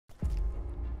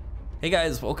Hey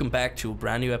guys, welcome back to a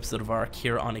brand new episode of Ark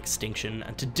here on Extinction,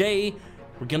 and today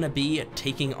we're gonna be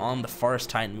taking on the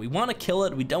Forest Titan. We want to kill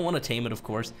it, we don't want to tame it of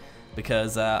course,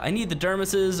 because I need the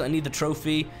dermises, I need the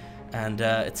trophy, and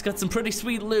it's got some pretty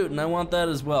sweet loot and I want that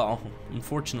as well.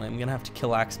 Unfortunately, I'm gonna have to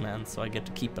kill Axeman so I get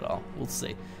to keep it all, we'll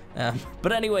see.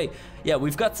 But anyway, yeah,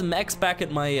 we've got some mechs back at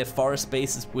my forest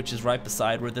base, which is right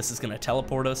beside where this is going to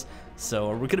teleport us.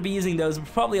 So we're going to be using those. We'll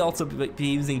probably also be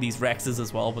using these Rexes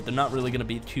as well, but they're not really going to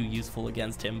be too useful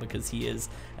against him because he is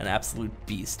an absolute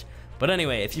beast. But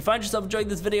anyway, if you find yourself enjoying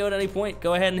this video at any point,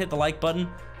 go ahead and hit the like button.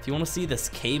 If you want to see this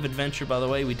cave adventure, by the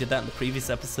way, we did that in the previous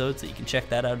episode, so you can check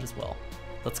that out as well.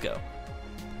 Let's go.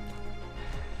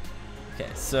 Okay,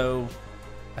 so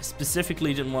I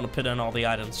specifically didn't want to put in all the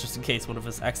items just in case one of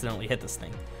us accidentally hit this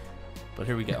thing. But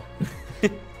here we go.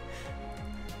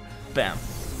 Bam.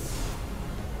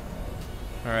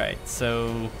 Alright,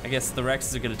 so I guess the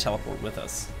Rexes are going to teleport with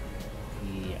us.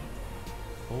 Yeah.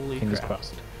 Holy Fingers crap.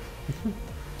 crossed.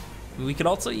 We could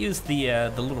also use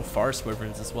the little forest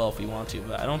wyverns as well if we want to,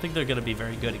 but I don't think they're going to be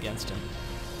very good against him.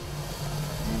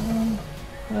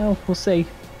 Well, we'll see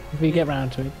if we get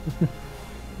round to it.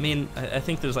 I mean, I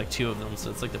think there's like 2 of them,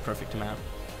 so it's like the perfect amount.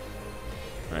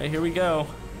 Alright, here we go.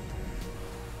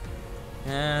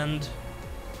 And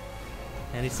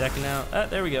any second now. Ah,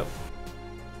 there we go.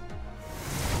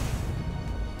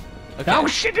 Okay. Oh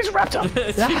shit, it's a raptor!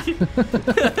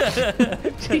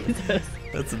 Jesus.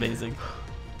 That's amazing.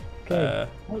 Okay, that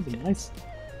would be nice.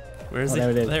 Where is he?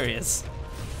 There he is.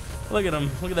 Look at him.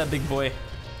 Look at that big boy.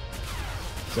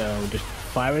 So, just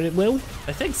fire it at will?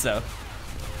 I think so.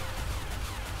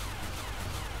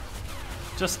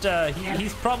 Just,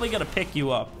 he's probably gonna pick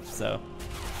you up, so.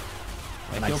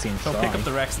 Like, he'll pick up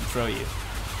the Rex and throw you.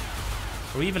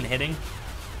 Are we even hitting?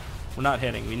 We're not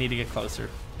hitting. We need to get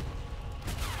closer.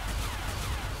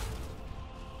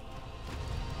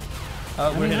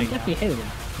 Oh, we're hitting. I'm definitely hitting him.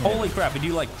 Yeah. Holy crap, we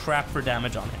do like crap for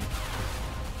damage on him.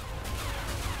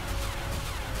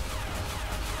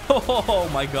 Oh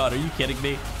my god, are you kidding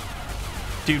me?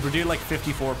 Dude, we're doing like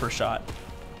 54 per shot.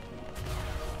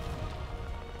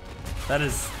 That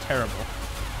is terrible.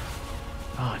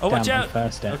 Oh, oh, damn, watch out!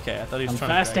 Faster. Okay, I thought he was I'm trying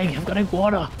to fasting. I'm going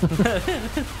water.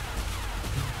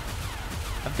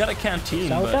 I've got a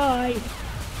canteen, I'll but die.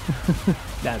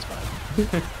 That's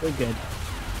fine. We're good.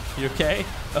 You okay?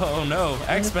 Oh no,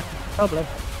 Axeman. Problem.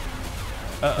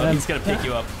 Uh-oh, he's gonna pick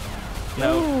you up.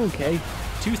 No. Oh, okay.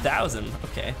 2,000.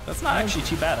 Okay, that's not actually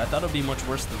too bad. I thought it would be much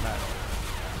worse than that.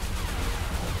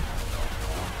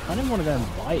 I didn't want to go and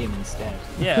bite him instead.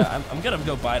 Yeah, I'm gonna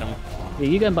go bite him. Yeah,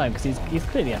 you go and bite him because he's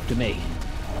clearly after me.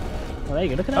 Well, there you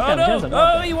go. Look at that. Oh no!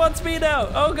 Oh, he wants me now.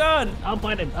 Oh god! I'll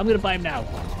bite him. I'm gonna bite him now.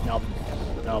 Nom.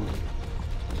 Nom.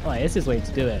 Oh, this is the way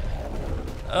to do it.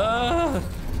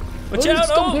 Watch out!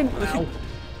 Oh! Ow.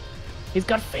 He's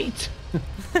got feet.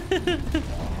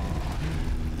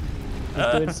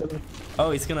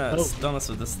 Oh, he's gonna stun us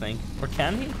with this thing. Or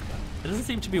can he? It doesn't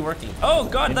seem to be working. Oh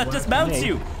god, that dismounts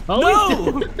you! Oh,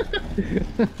 no!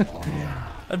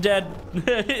 I'm dead.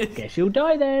 Guess you'll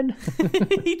die then.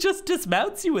 He just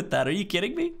dismounts you with that. Are you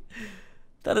kidding me?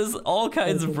 That is all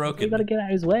kinds of broken. You gotta get out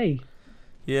of his way.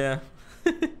 Yeah.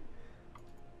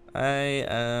 I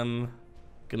am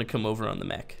gonna come over on the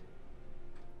mech.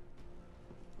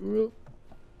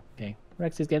 Okay,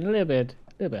 Rex is getting a little bit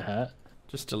hurt.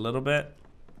 Just a little bit.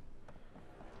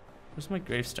 Where's my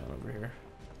gravestone over here?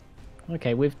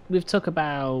 Okay, we've took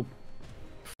about.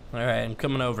 All right, I'm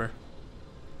coming over.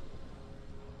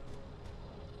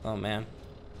 Oh man,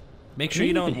 make sure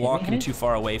you don't walk him too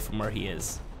far away from where he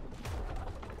is.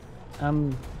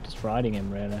 I'm just riding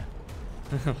him, really.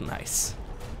 Nice.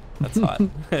 That's hot.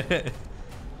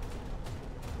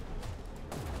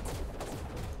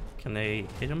 Can they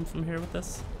hit him from here with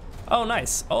this? Oh,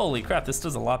 nice. Holy crap, this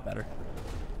does a lot better.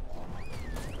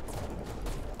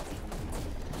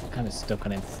 Kind of stuck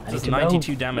on him. Does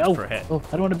 92 damage per hit. Oh,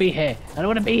 I don't want to be here. I don't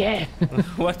want to be here.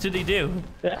 What did he do?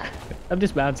 I'm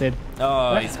dismounted.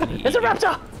 Oh, he's gonna eat There's a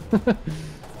raptor!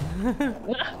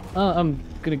 Oh, I'm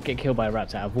gonna get killed by a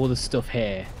raptor out of all the stuff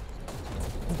here.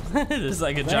 There's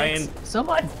like a giant...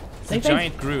 Someone! It's a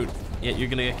giant Groot, yet you're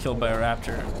gonna get killed by a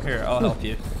raptor. Here, I'll help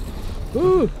you.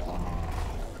 Ooh!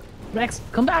 Rex,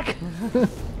 come back!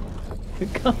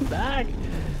 Come back!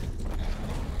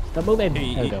 Stop moving.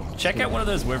 There we go. Check out one of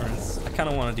those wyverns. I kind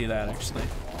of want to do that actually.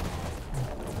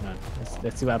 No,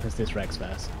 let's see what happens to this Rex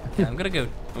first. Yeah, I'm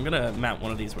gonna mount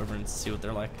one of these wyverns, see what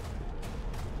they're like.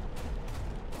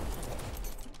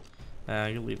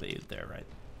 You'll leave it there, right?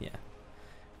 Yeah.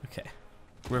 Okay.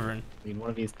 Wyvern. Need one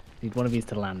of these. Need one of these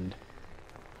to land.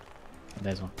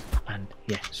 There's one. And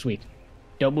yeah, sweet.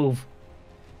 Don't move.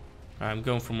 I'm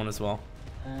going for one as well.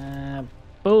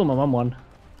 Boom, I'm on one.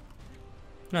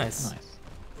 Nice.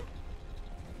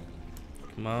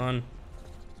 Come on.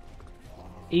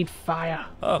 Eat fire.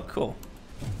 Oh, cool.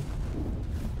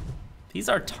 These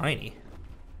are tiny.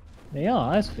 They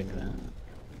are, I was thinking that.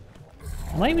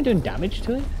 Am I even doing damage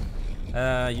to it?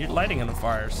 You're lighting it on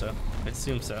fire, so I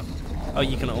assume so. Oh,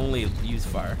 you can only use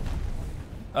fire.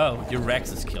 Oh, your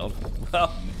Rex is killed.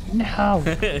 Well. No.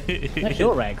 That's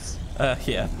your Rex.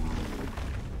 Yeah.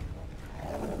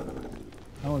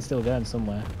 That one's still going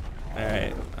somewhere.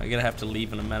 Alright, I'm gonna have to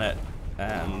leave in a minute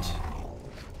and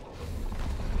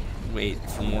wait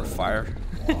for more fire.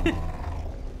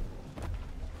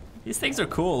 These things are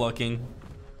cool looking,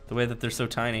 the way that they're so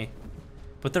tiny.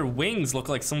 But their wings look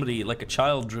like somebody, like a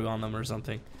child drew on them or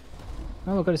something.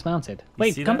 Oh, look, it's mounted.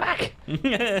 Wait, come back!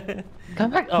 Come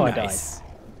back! Oh, nice.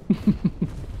 I died.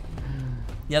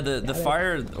 Yeah, the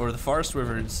fire or the forest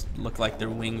wyverns look like their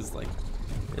wings, like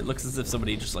it looks as if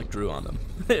somebody just like drew on them.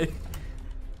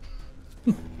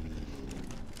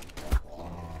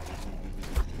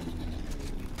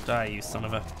 Die, you son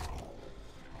of a.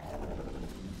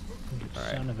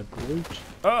 Son of a brute.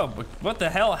 Oh, but what the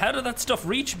hell? How did that stuff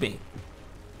reach me?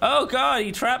 Oh god,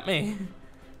 he trapped me.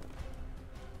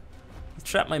 He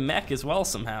trapped my mech as well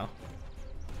somehow.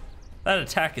 That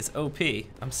attack is OP.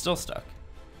 I'm still stuck.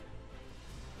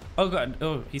 Oh god,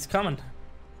 oh, he's coming.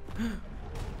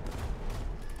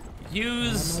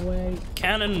 Use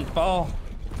cannonball.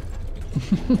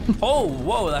 Oh,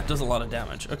 whoa, that does a lot of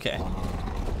damage. Okay.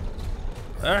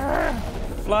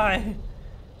 Fly.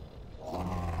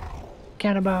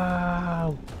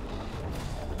 Cannonball.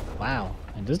 Wow,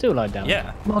 it does do a lot of damage.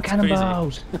 Yeah. More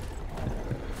cannonballs.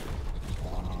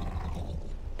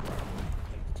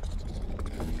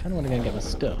 Kind of want to go and get my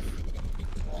stuff.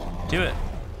 Do it.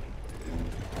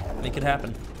 Make it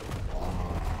happen.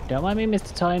 Don't mind me,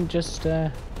 Mr. Time, just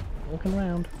walking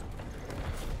around.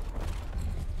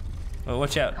 Oh,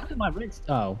 watch out. Look at my wrist.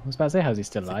 Oh, I was about to say, how's he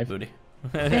still alive? Booty.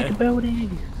 Take a booty.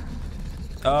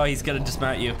 Oh, he's gonna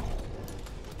dismount you.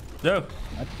 No.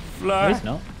 Fly. No, he's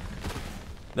not.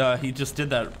 No, he just did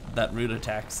that root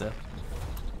attack, so.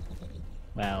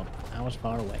 Well, I was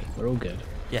far away. We're all good.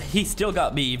 Yeah, he still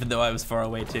got me even though I was far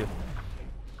away too.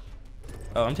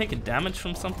 Oh, I'm taking damage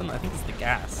from something? I think it's the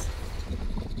gas.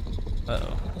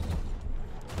 Uh-oh.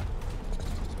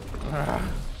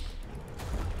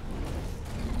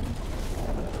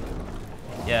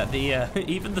 Yeah, the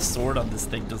even the sword on this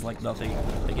thing does like nothing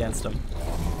against him.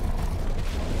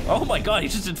 Oh my god, he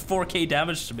just did 4k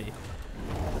damage to me.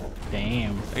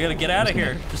 Damn. I gotta get out of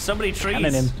here. There's so many trees.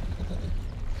 Cannon him.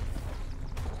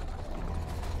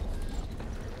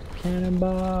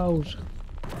 Cannonballs.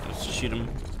 Just shoot him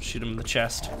in the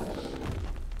chest.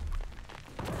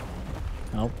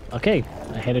 Oh, okay.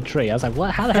 I hit a tree. I was like,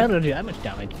 what? How the hell did I do that much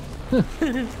damage?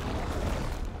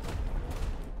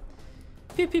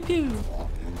 Pew pew pew.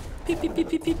 Pew pew pew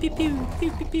pew pew pew pew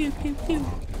pew pew pew pew.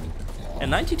 And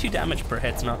 92 damage per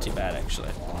hit's not too bad actually.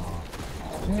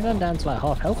 You're going down to like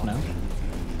half health now.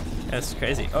 That's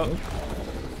crazy. Oh.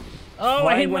 Oh,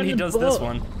 Why I hit when he does this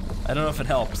one? I don't know if it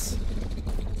helps.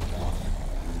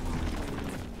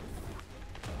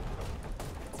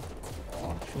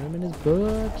 Shoot him in his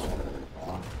butt.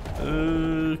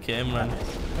 Okay, I'm running.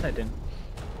 What I didn't.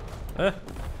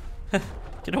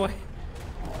 Get away.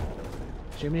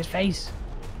 Shoot him in his face.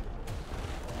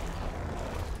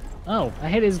 Oh, I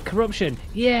hit his corruption.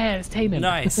 Yeah, it's taming.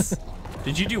 Nice.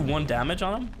 Did you do 1 damage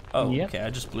on him? Oh, yep. okay, I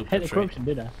just blew up Hit the the tree. corruption,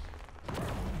 did I?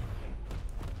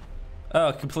 Oh,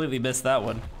 I completely missed that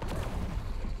one.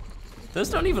 Those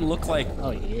don't even look like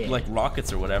like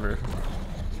rockets or whatever.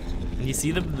 And you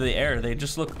see them in the air, they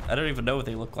just look, I don't even know what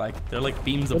they look like. They're like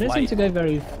beams of They don't light. seem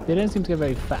to go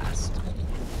very fast.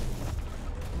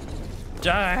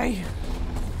 Die!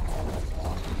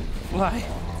 Fly!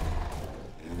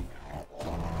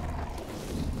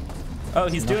 Oh,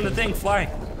 he's doing the thing,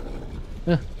 fly!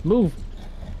 Move!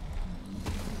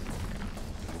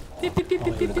 Pew, pew, pew,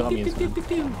 pew, Oh, pew, the pew, Gommy pew, is pew, gone. pew,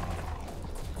 pew.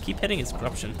 Keep hitting his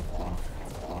corruption.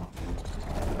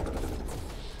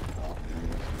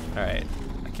 Alright,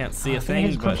 I can't see a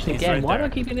thing, but he's again. right Why there.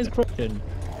 do I keep hitting his corruption?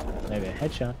 Maybe a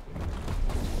headshot.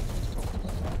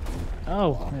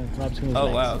 Oh, yeah, right between his Oh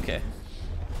legs. wow, okay.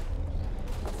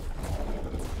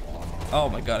 Oh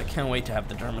my god, I can't wait to have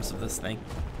the dermis of this thing.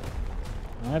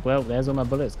 Alright, well, there's all my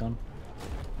bullets gone.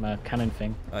 My cannon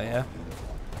thing. Oh yeah?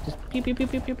 Just pew pew pew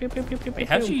pew pew pew pew pew pew. Wait,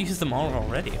 how'd you use them all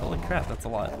already? Holy crap, that's a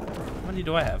lot. How many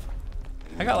do I have?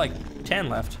 I got like 10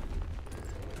 left.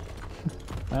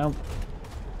 Well,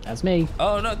 that's me.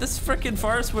 Oh no, this frickin'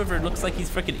 forest wyvern looks like he's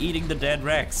frickin' eating the dead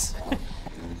Rex.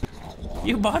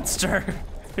 You monster!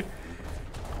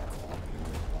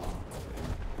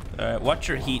 Alright, watch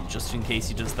your heat just in case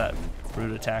he does that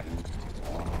brute attack.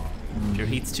 If your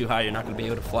heat's too high, you're not going to be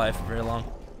able to fly for very long.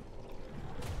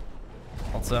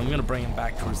 Also, I'm going to bring him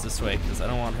back towards this way because I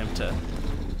don't want him to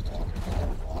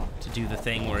do the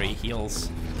thing where he heals.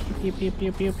 Pew, pew,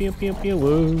 pew, pew, pew, pew, pew,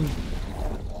 woo.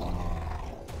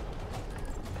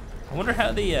 I wonder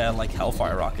how the like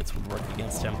Hellfire rockets would work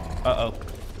against him. Uh-oh.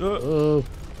 Oh.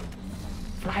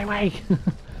 Fly away.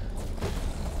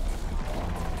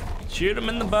 Shoot him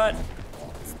in the butt.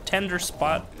 Tender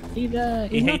spot. He's not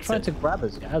trying to grab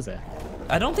us, has he?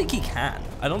 I don't think he can.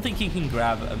 I don't think he can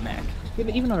grab a mech. Yeah,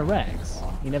 but even on a Rex.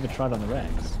 He never tried on the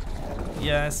Rex.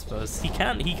 Yeah, I suppose. He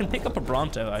can pick up a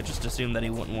Bronto. I just assumed that he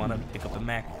wouldn't want to pick up a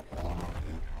mech.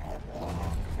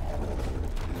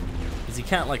 Because he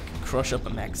can't, like, crush up a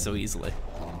mech so easily.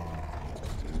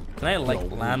 Can I,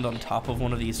 like, land on top of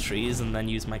one of these trees and then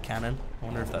use my cannon? I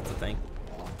wonder if that's a thing.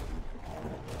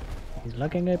 He's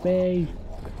looking at me.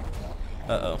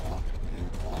 Uh-oh.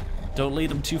 Don't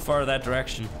lead him too far that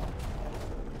direction.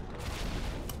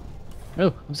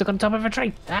 Oh, I'm stuck on top of a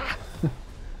tree. Ah!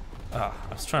 Ah,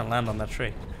 I was trying to land on that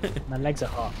tree. My legs are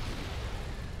hot.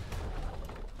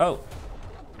 Oh.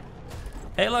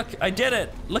 Hey, look, I did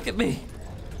it. Look at me.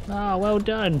 Oh, well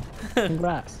done.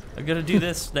 Congrats. I'm gonna do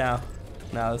this now.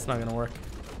 No, that's not gonna work.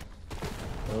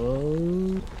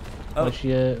 Oh. Oh, What's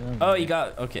your... oh, he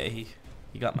got, okay,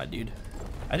 he got my dude.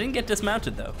 I didn't get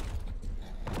dismounted though.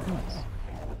 Nice.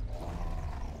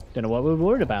 Don't know what we were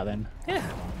worried about then. Yeah.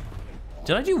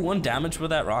 Did I do 1 damage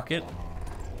with that rocket?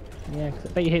 Yeah, because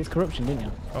I bet you hit his corruption, didn't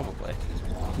you? Probably.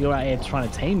 You're out here trying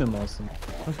to tame him or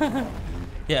something.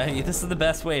 Yeah, this is the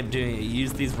best way of doing it. You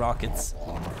use these rockets,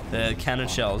 the cannon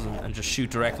shells, and just shoot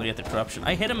directly at the corruption.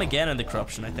 I hit him again in the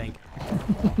corruption, I think.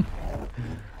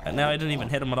 And now I didn't even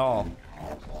hit him at all.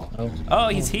 Oh,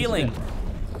 he's healing.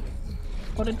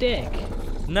 What a dick.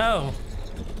 No.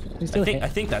 I I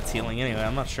think that's healing anyway.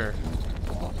 I'm not sure.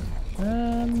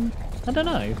 I don't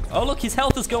know. Oh, look, his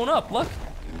health is going up. Look.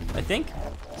 I think.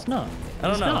 It's not. I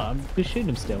don't know. Not. We're shooting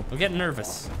him still. I'm getting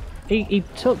nervous. He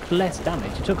took less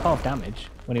damage. He took half damage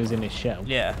when he was in his shell.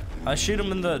 Yeah. I shoot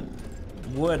him in the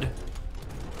wood.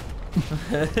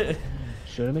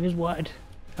 Shoot him in his wood.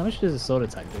 How much does a sword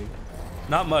attack do?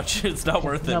 Not much. It's not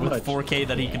worth it Not with much. 4K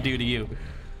that he can do to you.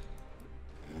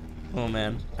 Oh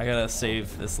man, I gotta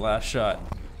save this last shot.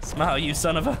 Smile, you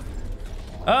son of a...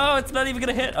 Oh, it's not even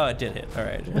gonna hit. Oh, it did hit. All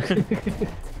right.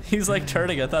 He's like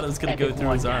turning. I thought it was gonna go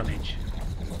through his arm.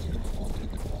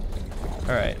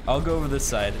 All right, I'll go over this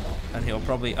side, and he'll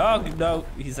probably... Oh no,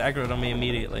 he's aggroed on me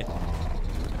immediately.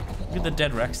 Look at the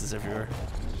dead Rexes everywhere.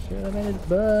 Shoot him in his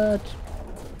butt.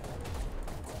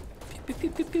 Pew, pew,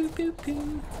 pew, pew, pew,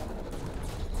 pew.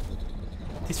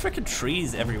 These freaking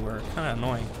trees everywhere, kind of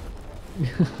annoying.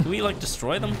 Can we like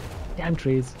destroy them? Damn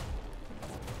trees.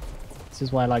 This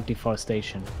is why I like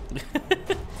deforestation.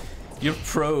 You're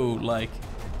pro like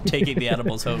taking the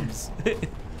animals' homes.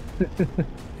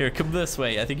 Here, come this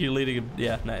way. I think you're leading him.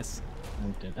 Yeah, nice.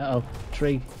 Uh-oh,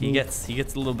 tree. He gets a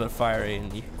little bit fiery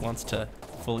and he wants to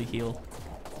fully heal.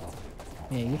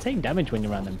 Yeah, you take damage when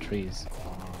you're around them trees.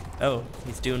 Oh,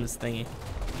 he's doing his thingy.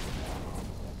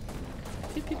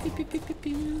 Pew, pew, pew, pew, pew, pew,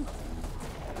 pew.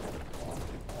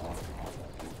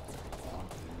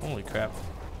 Holy crap.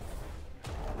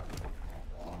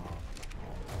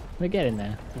 We're getting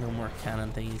there. No more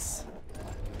cannon thingies.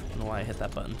 I don't know why I hit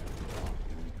that button.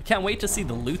 I can't wait to see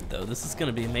the loot though. This is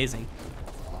gonna be amazing.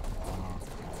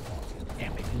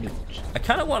 Epic loot. I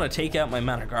kind of want to take out my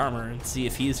Manic Armor and see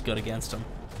if he's good against him.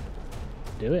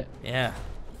 Do it. Yeah.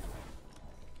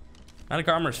 Manic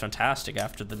Armor is fantastic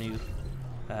after the new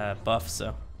buff,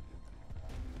 so.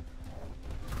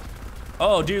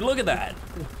 Oh, dude, look at that.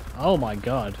 Oh my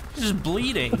god. He's just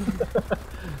bleeding.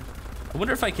 I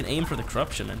wonder if I can aim for the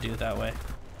corruption and do it that way.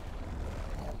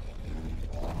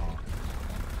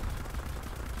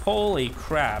 Holy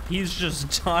crap, he's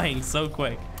just dying so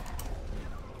quick.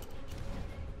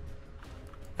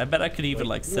 I bet I could even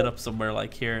like sit up somewhere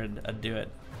like here and do it.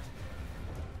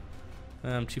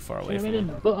 I'm too far away from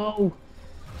him. Oh,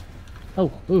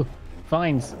 ooh,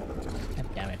 fines. God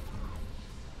damn it.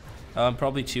 Oh, I'm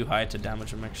probably too high to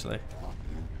damage him actually.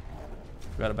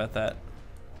 Forgot about that.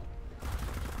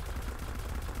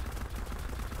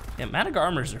 Yeah, Manic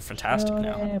Armors are fantastic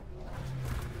now.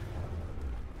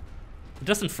 It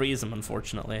doesn't freeze him,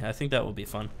 unfortunately. I think that will be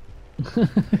fun.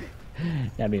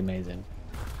 That'd be amazing.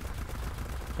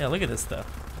 Yeah, look at this though.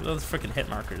 Look at those freaking hit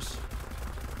markers.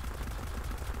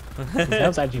 His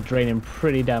health's actually draining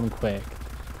pretty damn quick.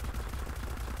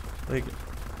 Like,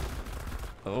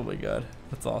 oh my god,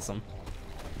 that's awesome.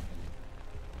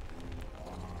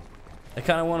 I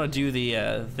kind of want to do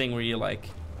the thing where you like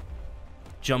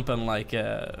jump and like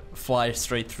fly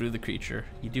straight through the creature.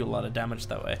 You do a lot of damage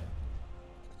that way.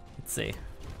 Let's see.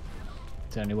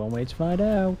 There's only one way to find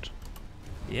out.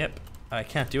 Yep. I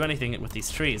can't do anything with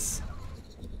these trees.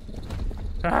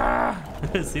 Ah!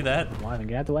 See that? Why then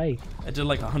get out of the way? I did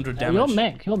like 100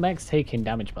 damage. Your mech's taking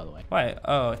damage, by the way. Why?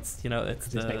 Oh, it's, you know, it's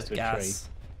the next to gas.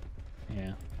 A tree.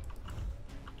 Yeah.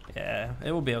 Yeah,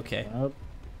 it will be okay. Oh,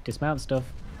 dismount stuff.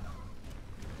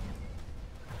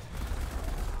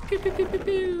 Pew, pew, pew, pew,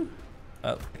 pew.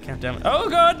 Oh, I can't damage. Oh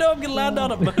god, no, I'm gonna land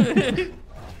on him.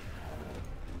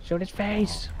 Show his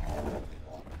face.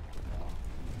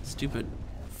 Stupid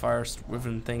fire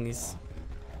wyvern thingies.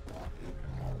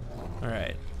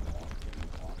 Alright.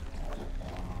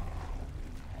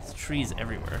 There's trees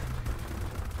everywhere.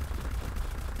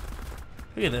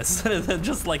 Look at this. They're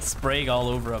just like spraying all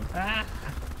over him. Ah.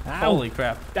 Holy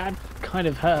crap. That kind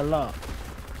of hurt a lot.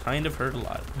 Kind of hurt a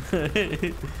lot.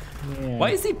 Yeah. Why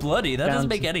is he bloody? That doesn't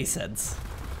make any sense.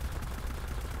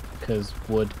 Because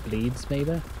wood bleeds,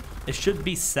 maybe? It should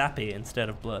be sappy instead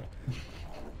of blood.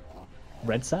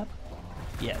 Red sap?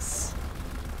 Yes.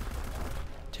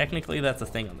 Technically, that's a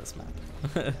thing on this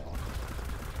map.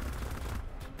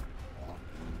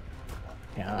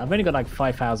 Yeah, I've only got like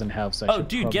 5,000 health, so oh,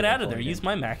 dude, get out of there. Use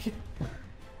my mech.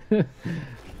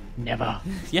 Never.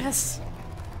 Yes.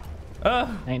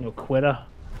 Ain't no quitter.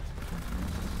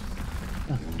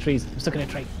 Oh, trees. I'm stuck in a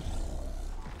tree.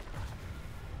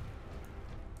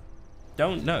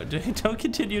 Don't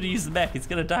continue to use the mech. He's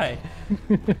gonna die.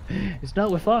 It's not.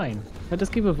 We're fine. I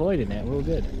just keep avoiding it. We're all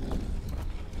good.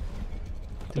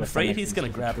 I'm afraid he's gonna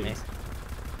grab me.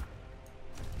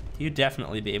 You'd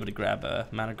definitely be able to grab a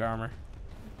man of armor.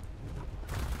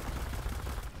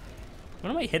 What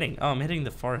am I hitting? Oh, I'm hitting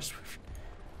the forest.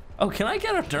 Oh, can I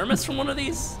get a dermis from one of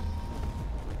these?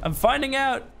 I'm finding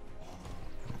out.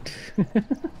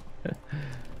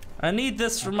 I need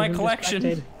this for my collection.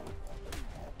 Distracted.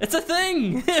 It's a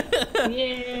thing!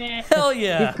 Yeah! Hell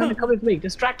yeah! He's trying to come with me.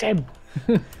 Distract him!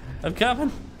 I'm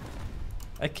coming.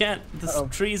 I can't. The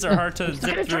trees are hard to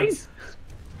zip through. Trees.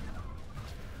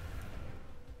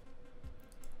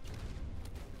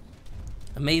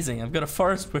 Amazing. I've got a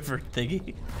forest wyvern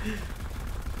thingy.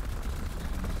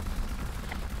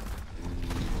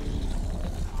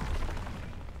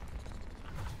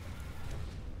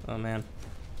 Oh man.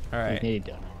 Alright. He's nearly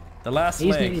done. The last He's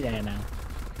leg. nearly there now.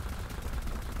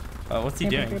 Oh, what's he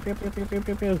doing? He's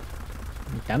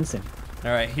dancing.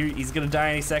 Alright, he's gonna die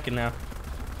any second now.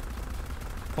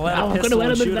 Pull out Oh, a I've got pistol no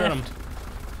and element shoot at him.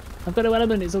 left. I've got no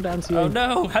element, it's all down to you. Oh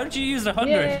no, how did you use 100?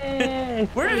 Yeah.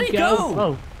 Where did he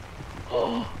go?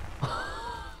 Oh.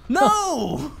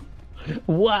 No!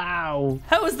 Wow.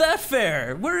 How is that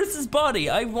fair? Where is his body?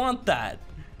 I want that.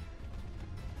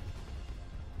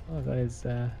 Oh, that is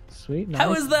sweet. Nice.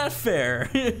 How is that fair?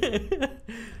 Did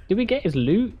we get his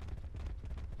loot?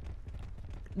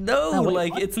 No, Oh, wait,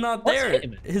 like what? it's not What's there.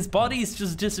 him? His body's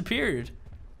just disappeared.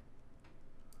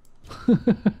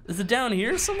 Is it down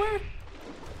here somewhere?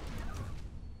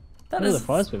 That is. The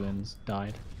forest women's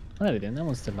died. Oh, no, they didn't. That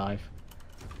one's still alive.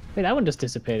 Wait, that one just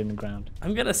disappeared in the ground.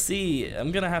 I'm gonna see.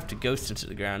 I'm gonna have to ghost into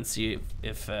the ground, see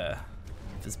if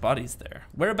his body's there.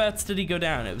 Whereabouts did he go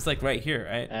down? It was like right here,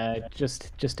 right?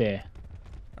 Just here.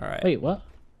 All right. Wait, what?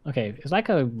 Okay, it's like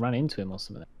I ran into him or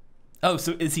something. Oh,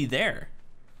 so is he there?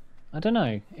 I don't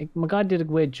know. My guy did a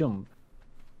weird jump.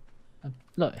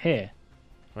 Look here.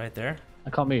 Right there. I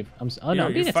can't move. Oh no,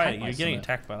 I'm being attacked by You're getting something.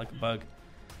 attacked by like a bug.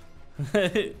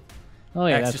 Oh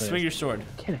yeah, Axe, that's just what swing it your is. sword.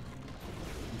 Kill it.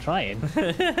 I'm trying.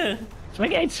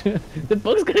 Swing it. The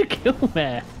bug's gonna kill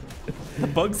me. The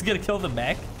bug's gonna kill the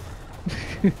mech.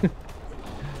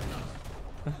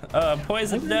 Oh, I'm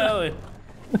poisoned. No,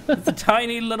 it's a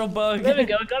tiny little bug. There we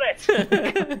go. I got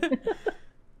it.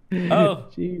 Oh,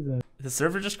 Jesus. the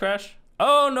server just crashed.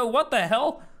 Oh no! What the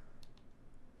hell?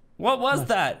 What was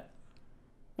that?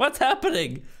 What's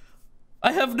happening?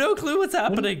 I have no clue what's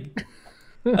happening.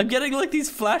 I'm getting like these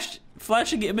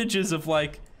flashing images of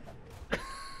like,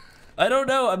 I don't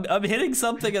know. I'm hitting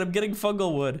something and I'm getting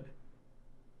fungal wood.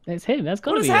 It's him. That's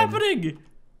gotta What be is him. happening?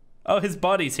 Oh, his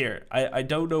body's here. I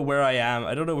don't know where I am.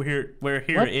 I don't know where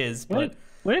here is, but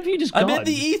Where have you just I'm gone? in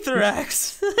the ether,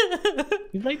 Axe.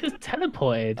 You've like just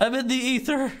teleported. I'm in the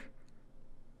ether.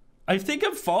 I think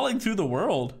I'm falling through the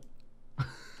world.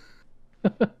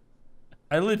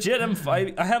 I legit am.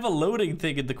 I have a loading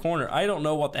thing in the corner. I don't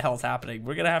know what the hell's happening.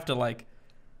 We're gonna have to like.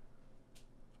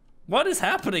 What is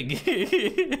happening?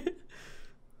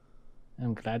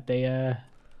 I'm glad they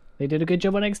did a good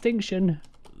job on Extinction.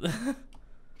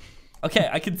 Okay,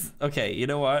 I can. Okay, you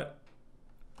know what?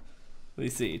 Let me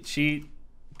see. Cheat,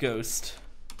 ghost.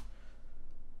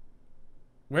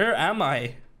 Where am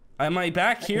I? Am I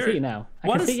back here? I can see you now.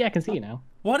 I can see you now.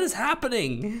 What is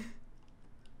happening?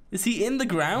 Is he in the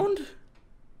ground?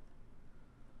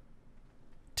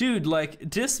 Dude, like,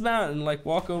 dismount and, like,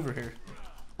 walk over here.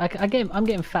 I'm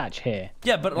getting Thatch here.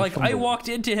 Yeah, but, like, I walked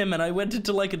into him and I went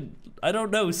into, like, I don't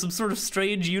know, some sort of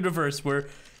strange universe where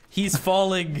he's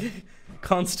falling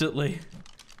constantly.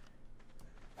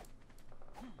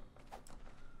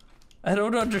 I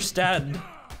don't understand.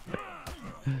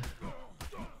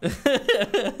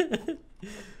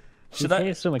 Should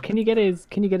I? Can you get his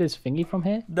thingy from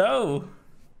here? No,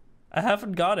 I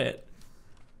haven't got it.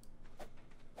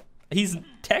 He's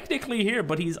technically here,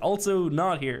 but he's also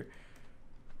not here.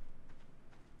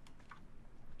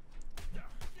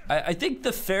 I think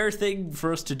the fair thing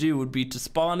for us to do would be to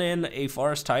spawn in a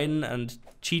Forest Titan and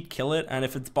cheat kill it, and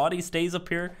if its body stays up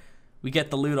here, we get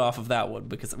the loot off of that one,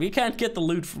 because we can't get the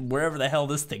loot from wherever the hell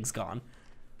this thing's gone.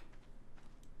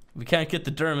 We can't get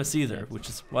the Dermis either, which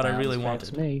is what I really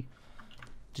wanted. Me.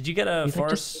 Did you get a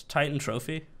Forest Titan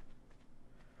trophy?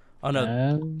 Oh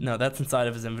no, no, that's inside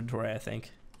of his inventory, I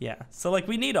think. Yeah, so like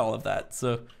we need all of that,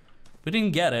 so we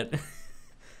didn't get it.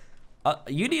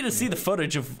 You need to see the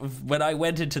footage of when I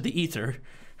went into the ether.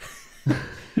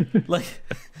 Like,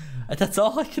 that's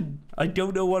all I could. I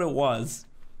don't know what it was.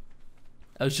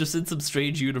 I was just in some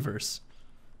strange universe.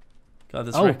 God,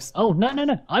 this Rex. Oh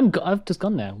no! I've just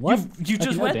gone there. What? You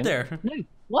just went there. No.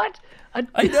 What?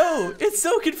 I know. It's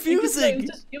so confusing.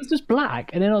 It was just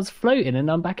black, and then I was floating, and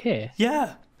I'm back here.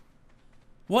 Yeah.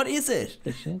 What is it?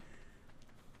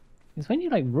 It's when you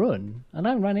like run, and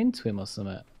I ran into him or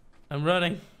something. I'm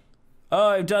running. Oh,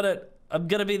 I've done it. I'm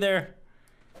gonna be there.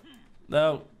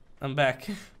 No, I'm back.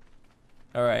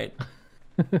 All right.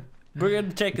 We're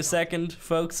gonna take a second,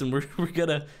 folks, and we're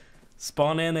gonna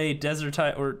spawn in a desert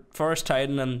titan or forest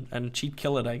titan and cheat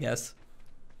kill it, I guess.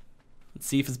 Let's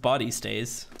see if his body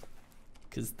stays,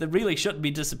 because they really shouldn't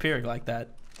be disappearing like that.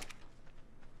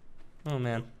 Oh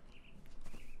man.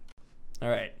 All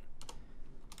right.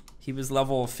 He was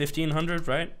level 1500,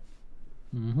 right?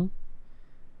 Mm-hmm.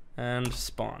 And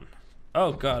spawn.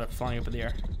 Oh god, I'm flying up in the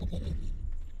air.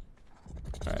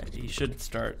 Alright, he should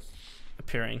start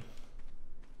appearing.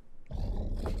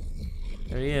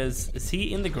 There he is. Is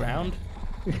he in the ground?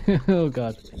 Oh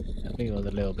god. I think it was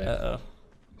a little bit. Uh-oh.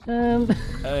 Oh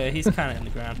yeah, he's kind of in the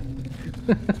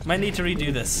ground. Might need to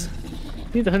redo this.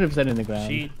 He's 100% in the ground.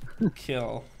 Cheat,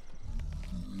 kill.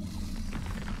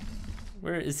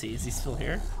 Where is he? Is he still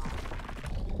here?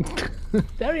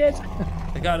 There he is.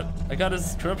 I got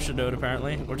his corruption node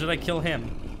apparently, or did I kill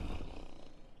him?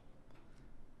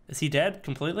 Is he dead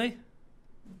completely?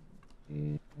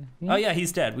 Yeah. Oh yeah,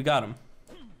 he's dead. We got him.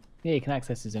 Yeah, you can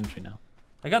access his inventory now.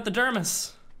 I got the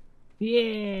Dermis.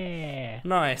 Yeah.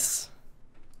 Nice.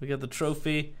 We got the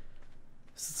trophy.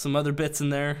 Some other bits in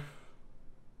there.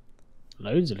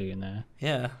 Loads of loot in there.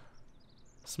 Yeah.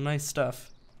 Some nice stuff.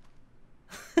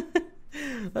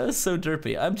 That is so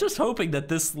derpy. I'm just hoping that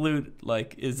this loot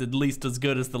like is at least as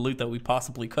good as the loot that we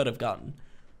possibly could have gotten.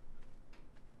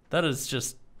 That is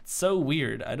just so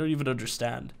weird. I don't even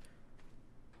understand.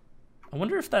 I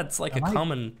wonder if that's like a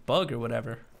common bug or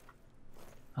whatever.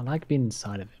 I like being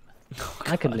inside of him. Oh,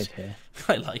 I could live here.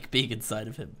 I like being inside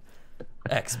of him.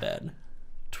 X-Men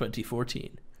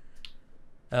 2014.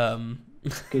 Good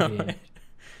year.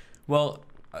 Well,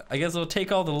 I guess I'll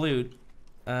take all the loot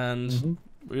and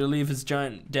we'll leave his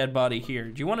giant dead body here.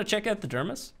 Do you want to check out the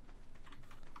Dermis?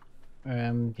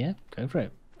 Yeah, go for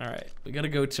it. Alright, we gotta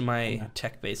go to my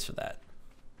tech base for that.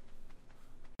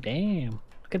 Damn,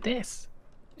 look at this.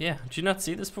 Yeah, did you not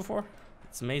see this before?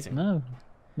 It's amazing. No,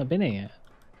 not been here yet.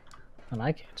 I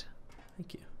like it.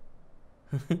 Thank you.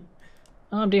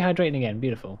 Oh, I'm dehydrating again.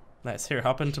 Beautiful. Nice. Here,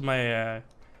 hop into my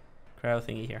cryo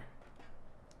thingy here.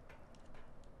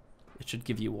 It should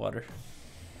give you water.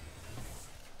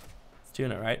 It's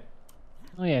doing it, right?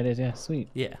 Oh yeah, it is. Yeah, sweet.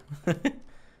 Yeah.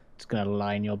 Just gonna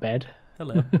lie in your bed.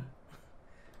 Hello.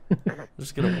 I'm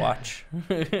just gonna watch.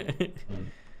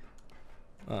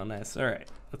 Oh, nice. All right.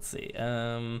 Let's see.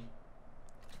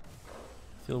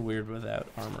 Feel weird without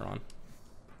armor on.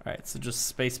 All right. So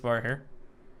just spacebar here.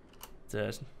 It's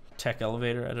a tech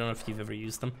elevator. I don't know if you've ever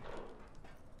used them.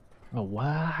 Oh,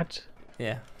 what?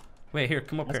 Yeah. Wait, here.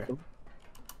 Come up That's here.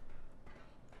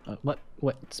 Cool.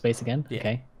 What? Space again? Yeah.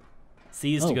 Okay.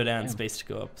 C is to go down, space to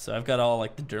go up. So I've got all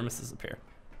like the dermises up here.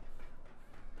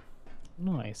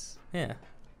 Nice. Yeah.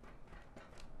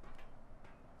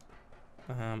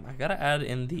 I gotta add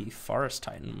in the forest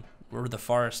titan or the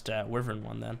forest wyvern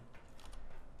one then.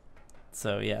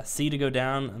 So yeah, C to go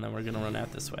down, and then we're gonna run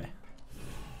out this way.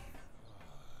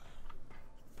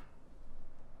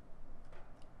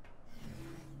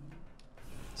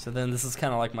 So then this is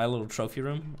kind of like my little trophy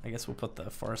room. I guess we'll put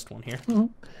the forest one here.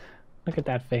 Look at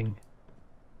that thing.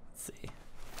 Let's see.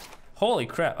 Holy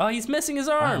crap. Oh, he's missing his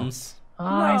arms. Wow.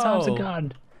 Oh, no. His arms are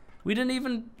gone. We didn't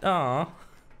even... Aw.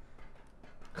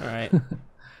 Alright.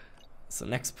 So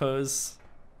next pose.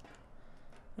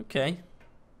 Okay.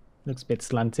 Looks a bit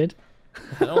slanted.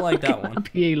 I don't like that one.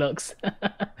 He looks.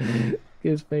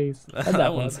 His face.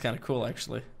 That one's kind of cool,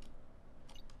 actually.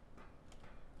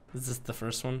 Is this the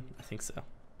first one? I think so.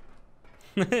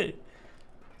 I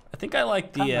think I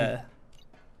like the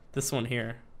this one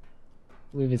here.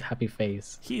 With his happy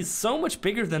face. He's so much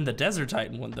bigger than the Desert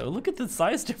Titan one, though. Look at the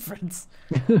size difference.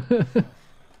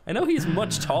 I know he's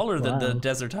much taller than the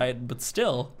Desert Titan, but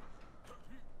still.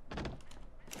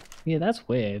 Yeah, that's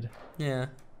weird. Yeah.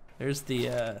 There's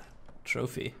the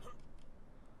trophy.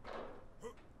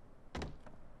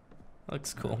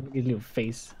 Looks cool. Look at his little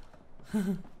face.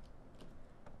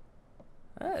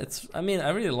 I mean, I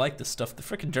really like this stuff. The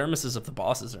frickin' dermises of the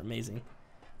bosses are amazing.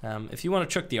 If you want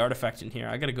to chuck the artifact in here,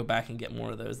 I gotta go back and get more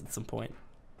of those at some point.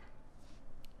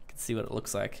 You can see what it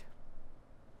looks like.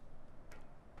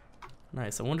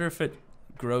 Nice. I wonder if it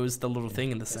grows the little thing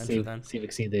in the center then. See if we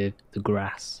can see the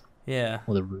grass. Yeah.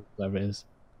 Or the root, whatever it is.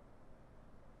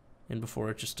 And before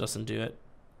it just doesn't do it.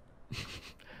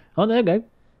 Oh, there we go.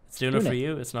 It's doing it for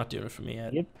you? It's not doing it for me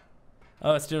yet. Yep.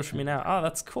 Oh, it's doing it for me now. Oh,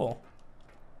 that's cool.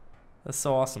 That's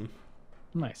so awesome.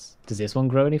 Nice. Does this one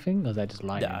grow anything, or is that just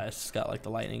lightning? Yeah, it's just got like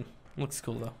the lightning. Looks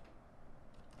cool though.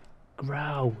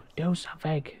 Grow. Do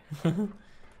something.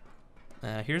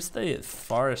 Here's the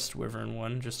forest wyvern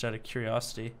one, just out of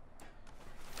curiosity.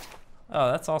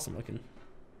 Oh, that's awesome looking.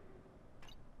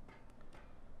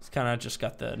 It's kind of just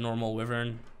got the normal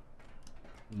wyvern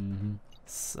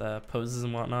poses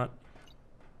and whatnot.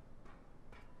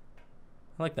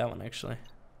 I like that one actually.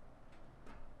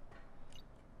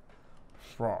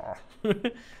 Raw.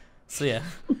 So yeah,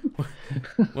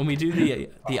 when we do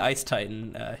the Ice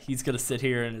Titan, he's gonna sit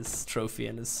here and his trophy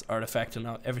and his artifact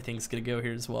and everything's gonna go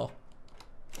here as well.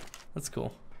 That's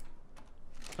cool.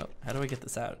 Oh, how do I get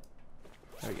this out?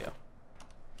 There we go.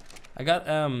 I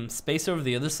got space over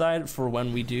the other side for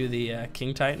when we do the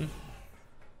King Titan.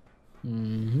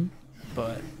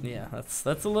 But yeah, that's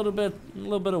a little bit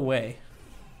away.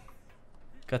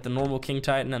 Got the normal King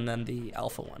Titan and then the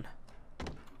Alpha one.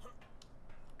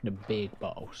 The big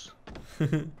boss.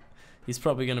 He's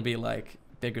probably gonna be like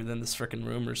bigger than this frickin'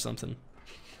 room or something.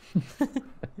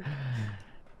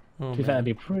 Oh, that'd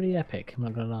be pretty epic, I'm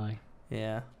not gonna lie.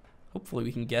 Yeah. Hopefully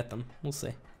we can get them. We'll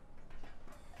see.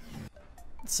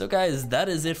 So guys, that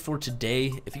is it for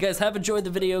today. If you guys have enjoyed the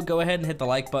video, go ahead and hit the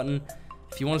like button.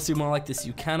 If you want to see more like this,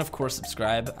 you can of course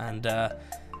subscribe. And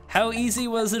how easy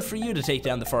was it for you to take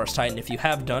down the Forest Titan if you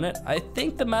have done it? I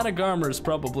think the Managarmr is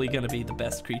probably going to be the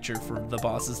best creature for the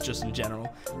bosses just in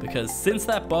general, because since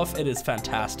that buff, it is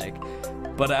fantastic.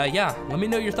 But yeah, let me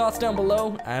know your thoughts down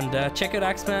below, and check out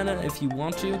Axeman if you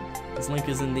want to. His link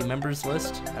is in the members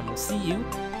list, and we'll see you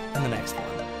in the next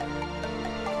one.